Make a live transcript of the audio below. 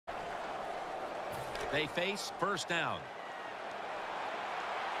They face first down.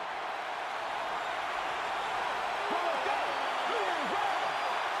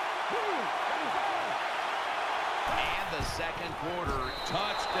 And the second quarter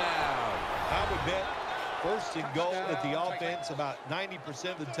touchdown. I would bet first and goal that the offense about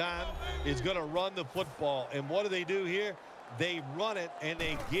 90% of the time is going to run the football. And what do here? They run it and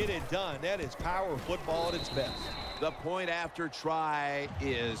they get it done. That is power football at its best. The point after try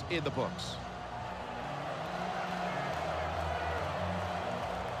is in the books.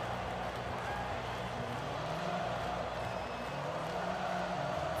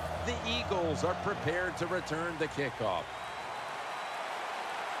 The Eagles are prepared to return the kickoff.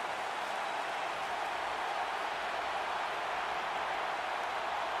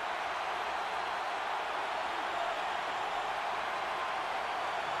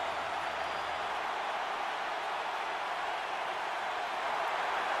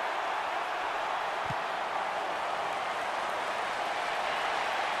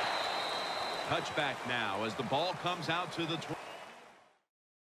 Touchback now as the ball comes out to the 20.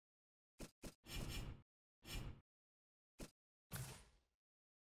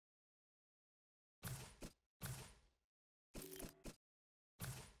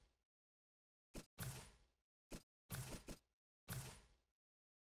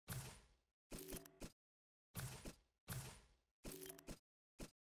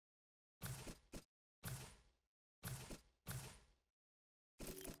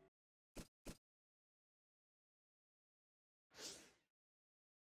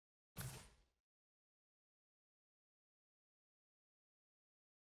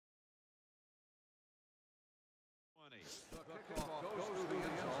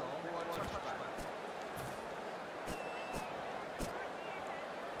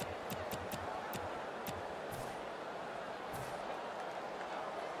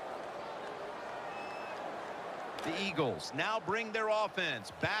 The Eagles now bring their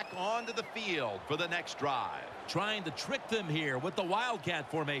offense back onto the field for the next drive. Trying to trick them here with the Wildcat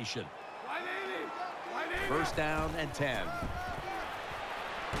formation. First down and 10.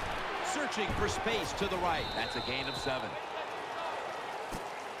 Searching for space to the right. That's a gain of 7.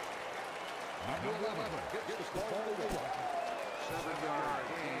 Number 11 gets the ball to the 7-yard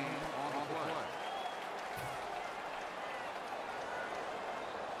gain on the play.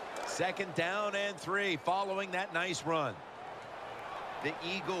 Second down and 3 following that nice run. The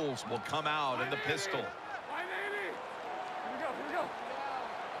Eagles will come out in the pistol. Here we go.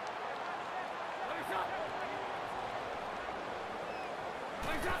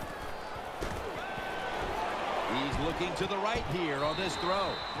 He's looking to the right here on this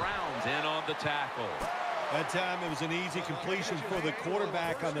throw. Brown's in on the tackle. That time it was an easy completion for the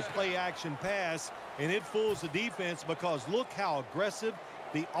quarterback on the play action pass, and it fools the defense because look how aggressive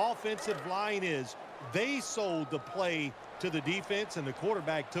the offensive line is. They sold the play to the defense, and the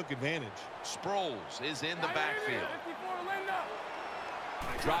quarterback took advantage. Sproles is in the backfield.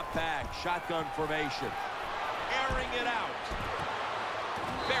 Drop back, shotgun formation. Airing it out.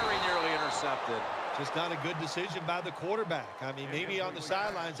 Very nearly intercepted. Just not a good decision by the quarterback. I mean, maybe on the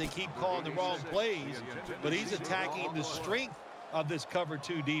sidelines they keep calling the wrong plays, but he's attacking the strength of this cover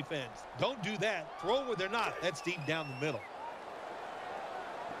 2 defense. Don't do that. Throw where they're not. That's deep down the middle.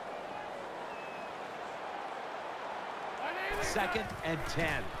 Second and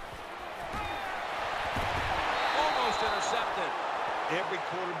 10. Almost intercepted. Every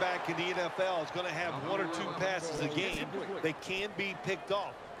quarterback in the NFL is going to have 1 or 2 passes a game that can be picked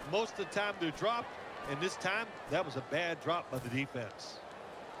off. Most of the time they're dropped, and this time that was a bad drop by the defense.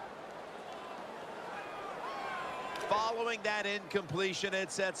 Following that incompletion,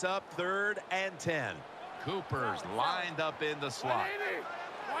 it sets up 3rd and 10. Cooper's lined up in the slot.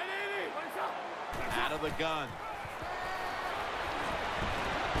 Out of the gun.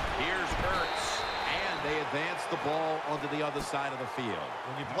 Here's Ertz, and they advance the ball onto the other side of the field.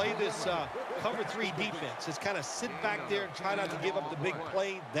 When you play this cover 3 defense, just kind of sit back there and try not to give up the big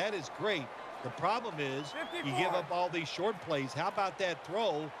play. That is great. The problem is you give up all these short plays. How about that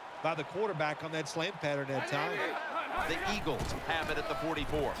throw by the quarterback on that slant pattern that time? The Eagles have it at the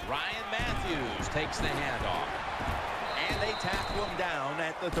 44. Ryan Matthews takes the handoff, and they tackle him down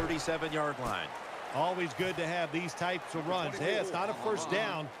at the 37-yard line. Always good to have these types of runs. Hey, it's not a first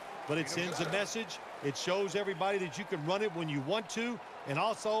down, but it sends a message. It shows everybody that you can run it when you want to, and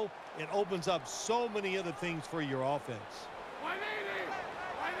also it opens up so many other things for your offense.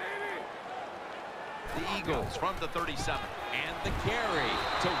 The Eagles from the 37, and the carry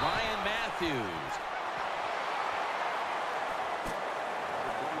to Ryan Matthews.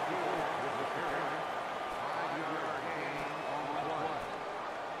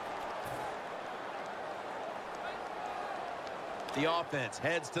 The offense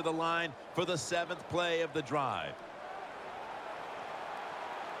heads to the line for the 7th play of the drive.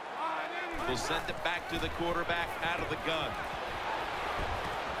 We'll send it back to the quarterback out of the gun.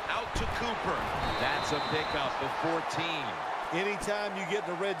 Out to Cooper. That's a pickup of 14. Anytime you get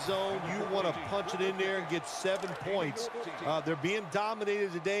in the red zone, you want to punch it in there and get 7 points. They're being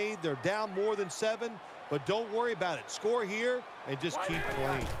dominated today. They're down more than 7, but don't worry about it. Score here and just keep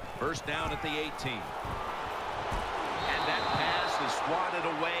playing. First down at the 18. And that pass is swatted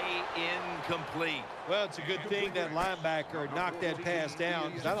away, incomplete. Well, it's a good thing that linebacker knocked that pass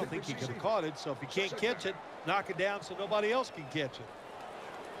down, because I don't think he could have caught it. So if you can't catch it, knock it down so nobody else can catch it.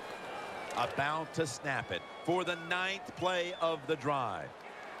 About to snap it for the 9th play of the drive.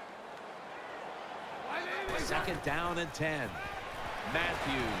 Second down and 10.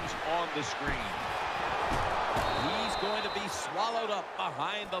 Matthews on the screen. He's going to be swallowed up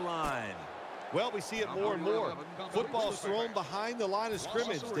behind the line. Well, we see it more and more. Football's thrown behind the line of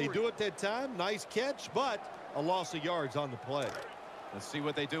scrimmage. They do it that time. Nice catch, but a loss of yards on the play. Let's see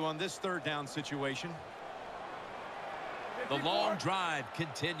what they do on this 3rd down situation. The long drive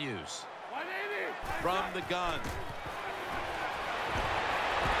continues. From the gun.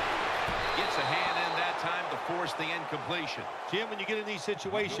 Gets a hand in that time to force the incompletion. Jim, when you get in these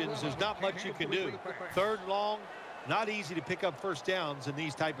situations, there's not much you can do. 3rd and long, not easy to pick up first downs in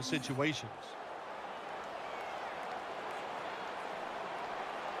these type of situations.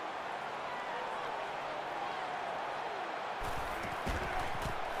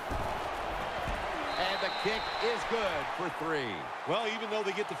 Kick is good for 3. Well, even though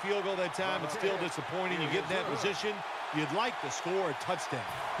they get the field goal that time, it's still disappointing. You get in that position, you'd like to score a touchdown.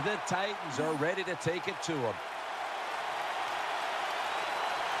 The Titans are ready to take it to them.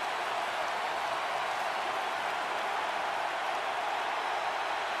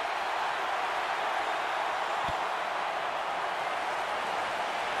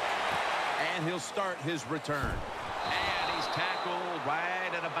 And he'll start his return. And he's tackled right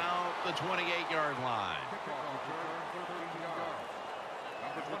at about the 28-yard line.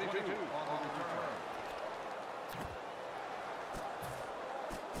 Number 22 on the return.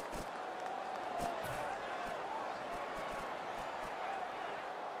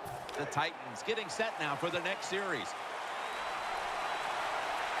 The Titans getting set now for the next series.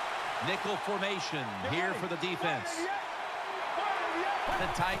 Nickel formation here for the defense. The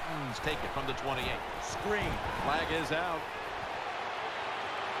Titans take it from the 28. Screen. Flag is out.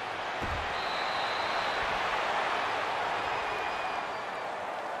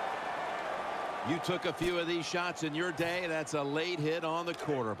 You took a few of these shots in your day. That's a late hit on the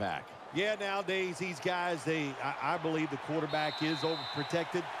quarterback. Yeah, nowadays, these guys, I believe the quarterback is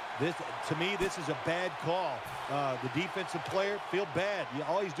overprotected. To me, this is a bad call. The defensive player, feel bad.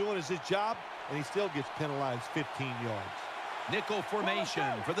 All he's doing is his job, and he still gets penalized 15 yards. Nickel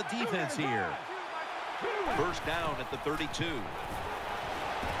formation for the defense here. First down at the 32.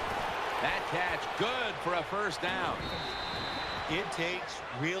 That catch good for a first down. It takes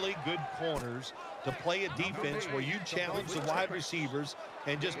really good corners to play a defense where you challenge the wide receivers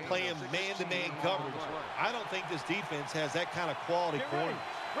and just play them man-to-man coverage. I don't think this defense has that kind of quality corners.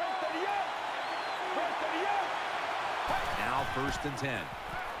 Now 1st and 10.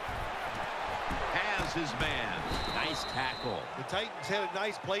 Has his man. Nice tackle. The Titans had a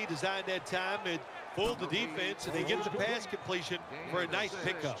nice play designed that time. It fooled the defense, and they get the pass completion for a nice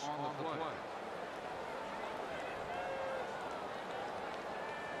pickup.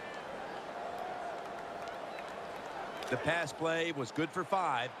 The pass play was good for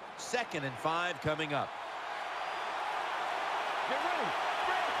 5. 2nd and 5 coming up.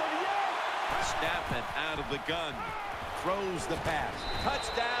 Snapping out of the gun. Throws the pass.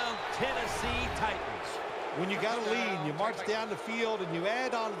 Touchdown, Tennessee Titans. When you got a lead, you march down the field and you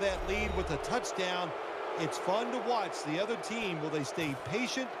add on to that lead with a touchdown, it's fun to watch the other team. Will they stay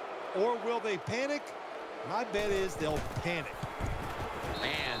patient or will they panic? My bet is they'll panic.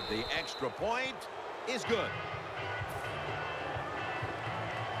 And the extra point is good.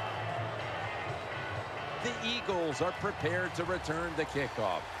 The Eagles are prepared to return the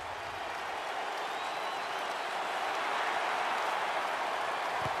kickoff.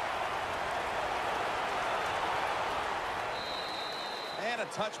 And a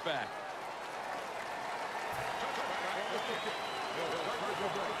touchback.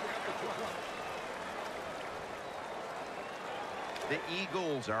 The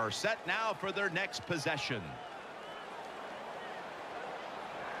Eagles are set now for their next possession.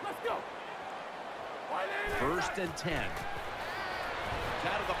 Let's go. 1st and 10.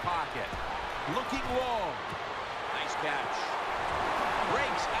 Out of the pocket. Looking long. Nice catch.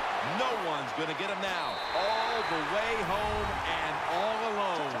 Breaks out. No one's going to get him now. All the way home and all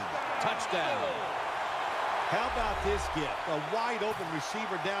alone. Touchdown. How about this gift? A wide open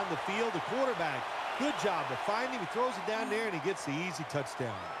receiver down the field. The quarterback, good job of finding him. He throws it down there, and he gets the easy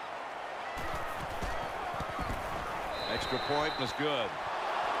touchdown. Extra point was good.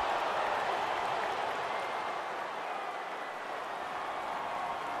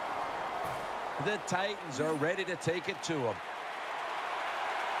 The Titans are ready to take it to him.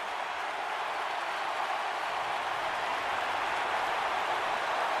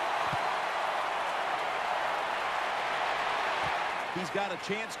 He's got a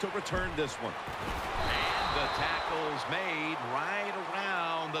chance to return this one. And the tackle's made right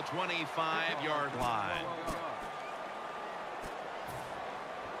around the 25-yard line.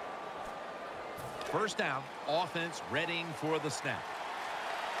 First down, offense readying for the snap.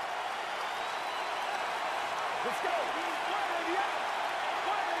 Let's go.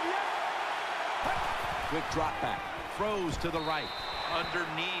 Quick drop back. Throws to the right.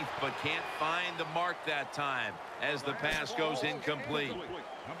 Underneath, but can't find the mark that time as the pass goes incomplete.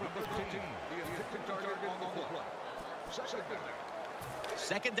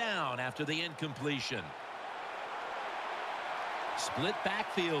 Second down after the incompletion. Split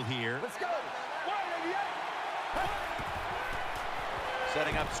backfield here. Let's go.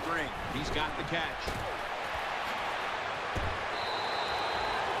 Setting up screen. He's got the catch.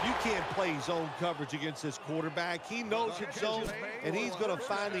 You can't play zone coverage against this quarterback. He knows it's zone, and he's going to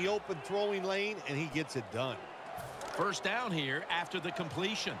find the open throwing lane, and he gets it done. First down here after the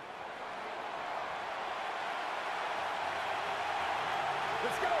completion.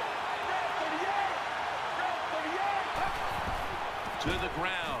 Let's go. To the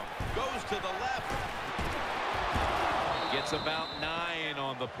ground. Goes to the left. Gets about 9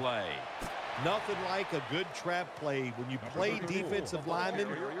 on the play. Nothing like a good trap play. When you play defensive linemen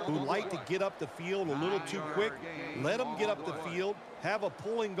who like to get up the field a little too quick, let them get up the field, have a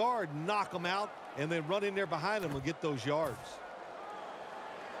pulling guard, knock them out, and then run in there behind them and get those yards.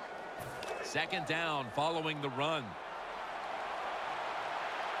 Second down following the run.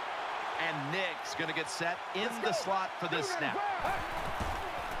 And Nick's going to get set in the slot for this snap.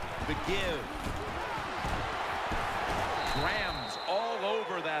 The give. Grams all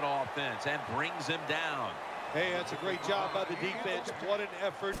over that offense and brings him down. Hey, that's a great job by the defense. What an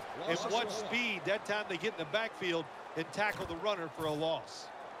effort and what speed. That time they get in the backfield and tackle the runner for a loss.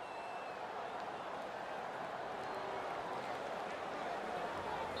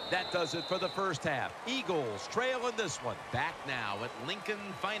 That does it for the first half. Eagles trail in this one. Back now at Lincoln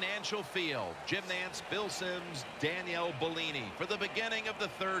Financial Field. Jim Nance, Bill Sims, Danielle Bellini for the beginning of the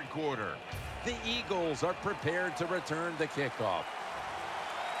third quarter. The Eagles are prepared to return the kickoff.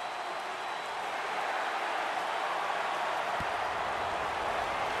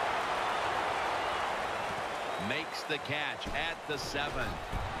 Makes the catch at the 7.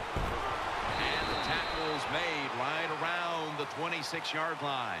 And the tackle is made right around the 26-yard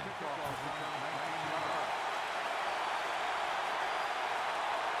line.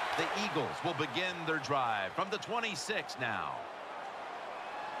 The Eagles will begin their drive from the 26 now.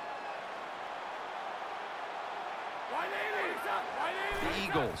 The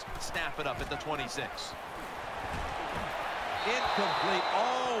Eagles snap it up at the 26. Incomplete,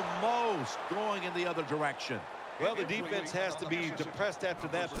 almost going in the other direction. Well, the defense has to be depressed after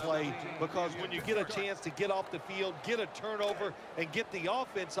that play, because when you get a chance to get off the field, get a turnover, and get the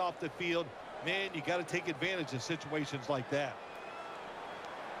offense off the field, man, you got to take advantage of situations like that.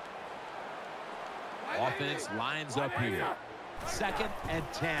 Offense lines up here. 2nd and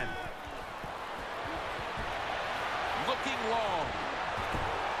 10. Looking long.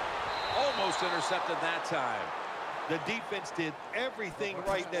 Almost intercepted that time. The defense did everything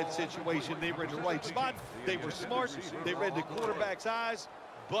right in that situation. They were in the right spot. They were smart. They read the quarterback's eyes,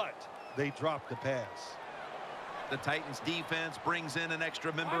 but they dropped the pass. The Titans defense brings in an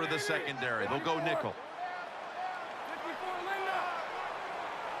extra member of the secondary. They'll go nickel.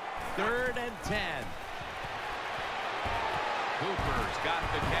 3rd and 10. Cooper's got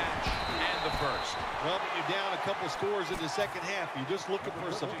the catch and the first. Well, when you're down a couple scores in the second half, you're just looking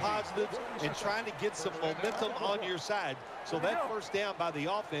for some positives and trying to get some momentum on your side. So that first down by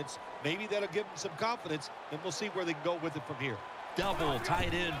the offense, maybe that'll give them some confidence, and we'll see where they can go with it from here. Double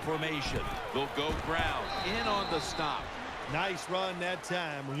tight end formation. They'll go ground in on the stop. Nice run that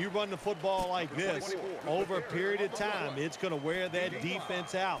time. When you run the football like this over a period of time, it's going to wear that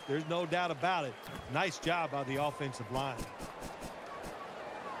defense out. There's no doubt about it. Nice job by the offensive line.